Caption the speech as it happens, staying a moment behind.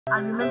I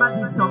remember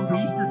this song, we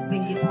used to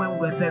sing it when we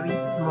were very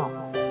small.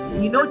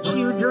 You know,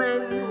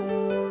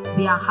 children,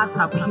 their hearts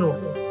are pure.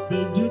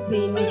 They do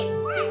things,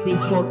 they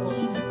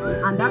forgive.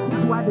 And that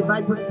is why the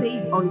Bible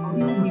says,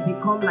 until we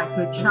become like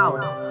a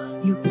child,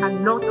 you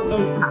cannot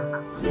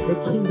enter the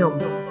kingdom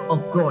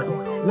of God.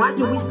 Why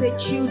do we say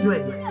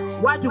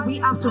children? Why do we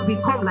have to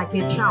become like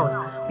a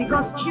child?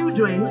 Because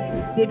children,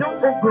 they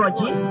don't hold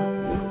grudges.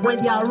 When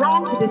they are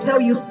wrong, they tell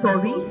you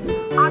sorry.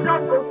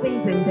 Adults hold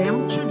things in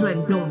them,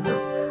 children don't.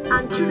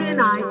 And children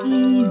are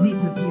easy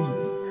to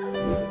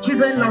please.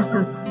 Children love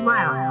to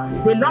smile.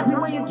 They love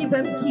you when you give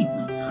them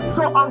gifts.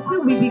 So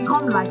until we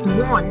become like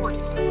one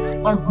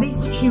of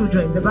these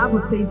children, the Bible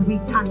says we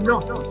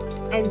cannot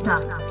enter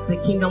the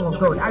kingdom of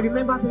God. I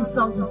remember this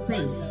song, it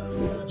says,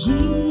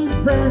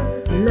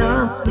 Jesus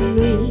loves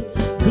me,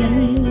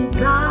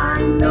 this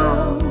I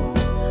know,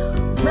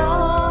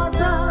 for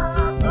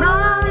the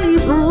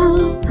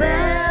Bible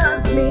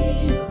tells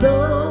me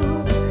so.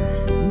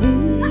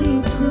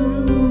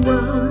 Little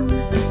ones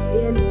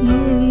in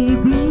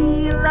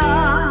Ibila,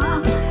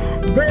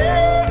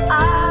 they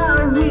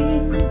are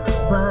weak,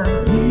 but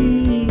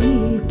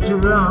he's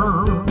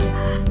strong.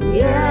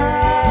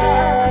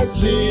 Yes,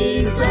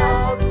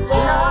 Jesus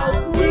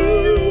loves me.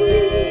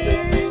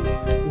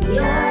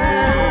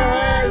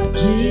 Yes,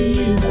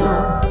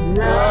 Jesus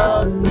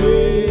loves me.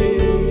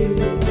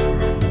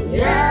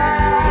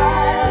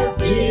 Yes,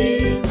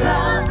 Jesus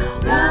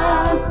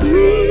loves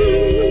me.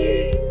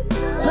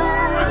 The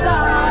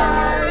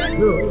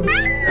Bible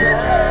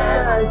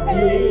tells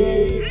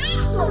me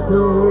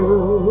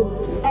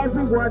so.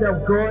 Every word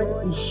of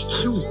God is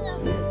true.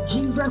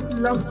 Jesus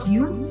loves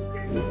you,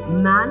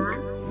 man,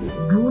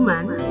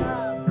 woman,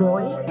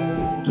 boy,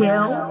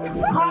 girl,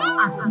 come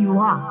as you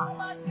are.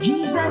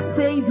 Jesus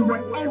says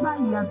whatever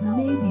he has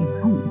made is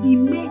good. He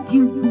made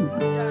you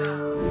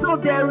good. So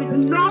there is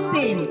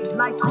nothing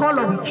like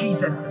color with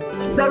Jesus.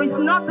 There is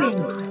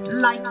nothing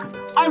like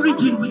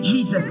origin with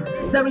Jesus.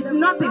 There is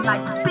nothing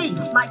like state,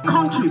 like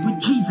country with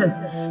Jesus.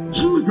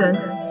 Jesus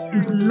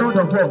is Lord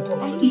of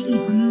all. He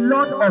is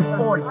Lord of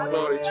all.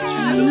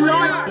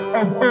 Lord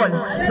of all.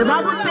 The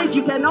Bible says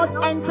you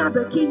cannot enter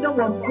the kingdom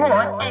of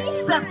God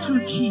except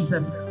through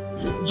Jesus.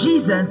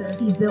 Jesus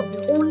is the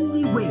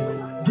only way,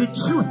 the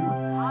truth,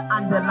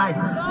 and the life.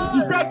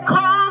 He said,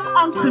 come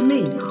unto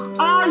me,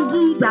 all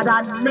ye that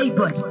are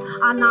labored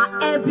and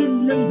are heavy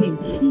laden.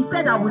 He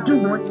said, I will do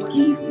what?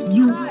 Give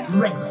you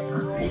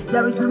rest.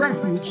 There is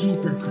rest in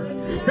Jesus.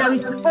 There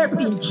is hope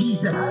in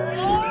Jesus.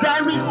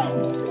 There is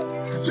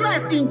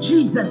strength in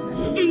Jesus.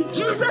 In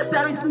Jesus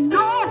there is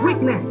no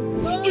weakness.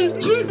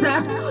 In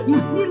Jesus you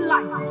see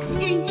light.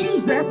 In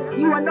Jesus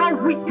you are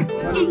not weak.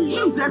 In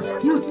Jesus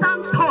you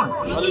stand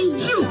tall. In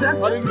Jesus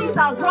things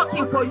are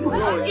working for you.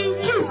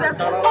 In Jesus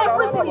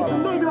everything is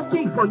made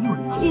okay for you.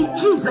 In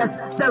Jesus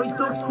there is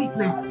no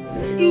sickness.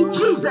 In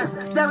Jesus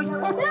there is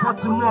hope for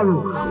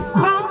tomorrow.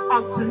 Come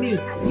unto me.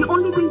 The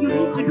only thing you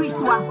need to do is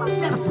to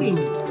accept him.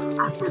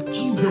 Accept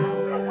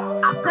Jesus.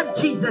 Accept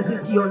Jesus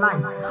into your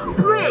life.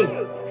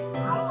 Pray.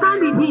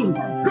 Stand with him.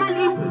 Tell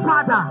him,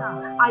 Father,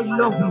 I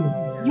love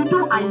you. You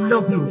know I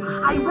love you.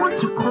 I want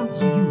to come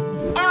to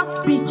you.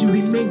 Help me to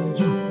remain in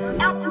you.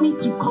 Help me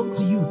to come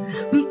to you.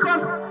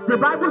 Because the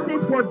Bible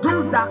says for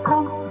those that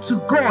come to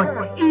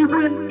God, he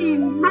will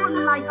in no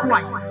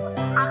likewise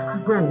ask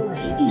to go.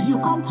 If you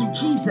come to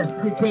Jesus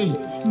today,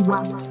 he will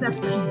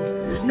accept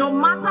you. No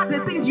matter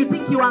the things you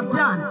think you have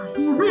done,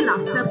 he will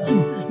accept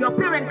you. Your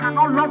parent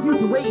cannot love you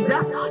the way he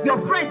does. Your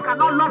friends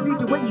cannot love you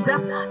the way he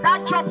does.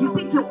 That job you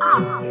think you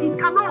have, it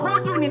cannot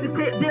hold you in the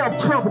day of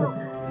trouble.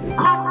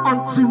 Come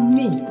unto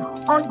me,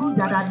 all ye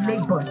that are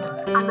labored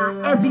and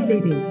are heavy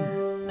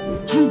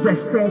laden.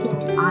 Jesus said,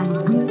 I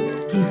will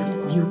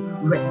give you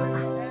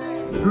rest.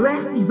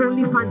 Rest is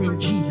only found in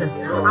Jesus.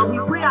 And we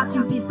pray as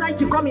you decide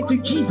to come into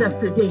Jesus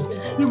today,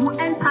 he will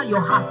enter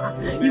your heart.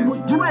 He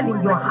will dwell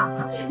in your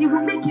heart. He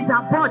will make his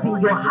abode in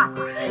your heart.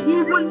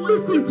 He will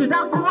listen to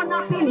that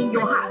corner thing in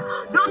your heart.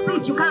 Those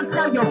things you can't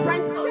tell your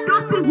friends.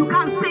 Those things you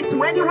can't say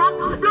to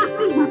anyone. Those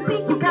things you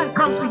think you can't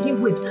come to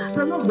him with.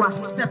 The Lord will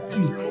accept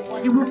you.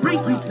 He will bring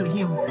you to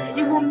him.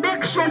 He will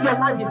make sure your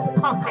life is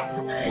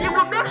perfect. He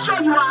will make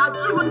sure you are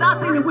given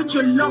that thing in which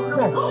you long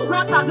for.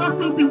 What are those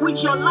things in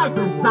which your life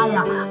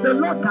desire?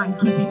 The Lord can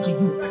give it to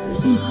you.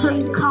 He's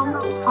saying, come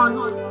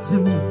on to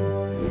me.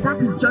 That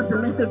is just the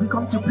message we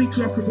come to preach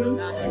here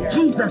today.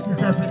 Jesus is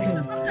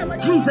everything.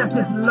 Jesus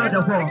is Lord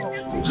of all.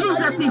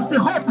 Jesus is the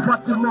hope for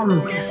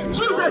tomorrow.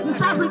 Jesus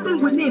is everything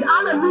we need.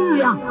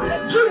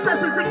 Hallelujah.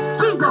 Jesus is the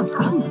King of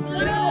peace.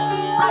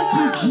 Thank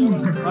you,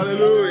 Jesus.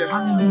 Hallelujah.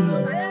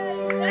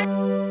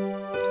 Hallelujah.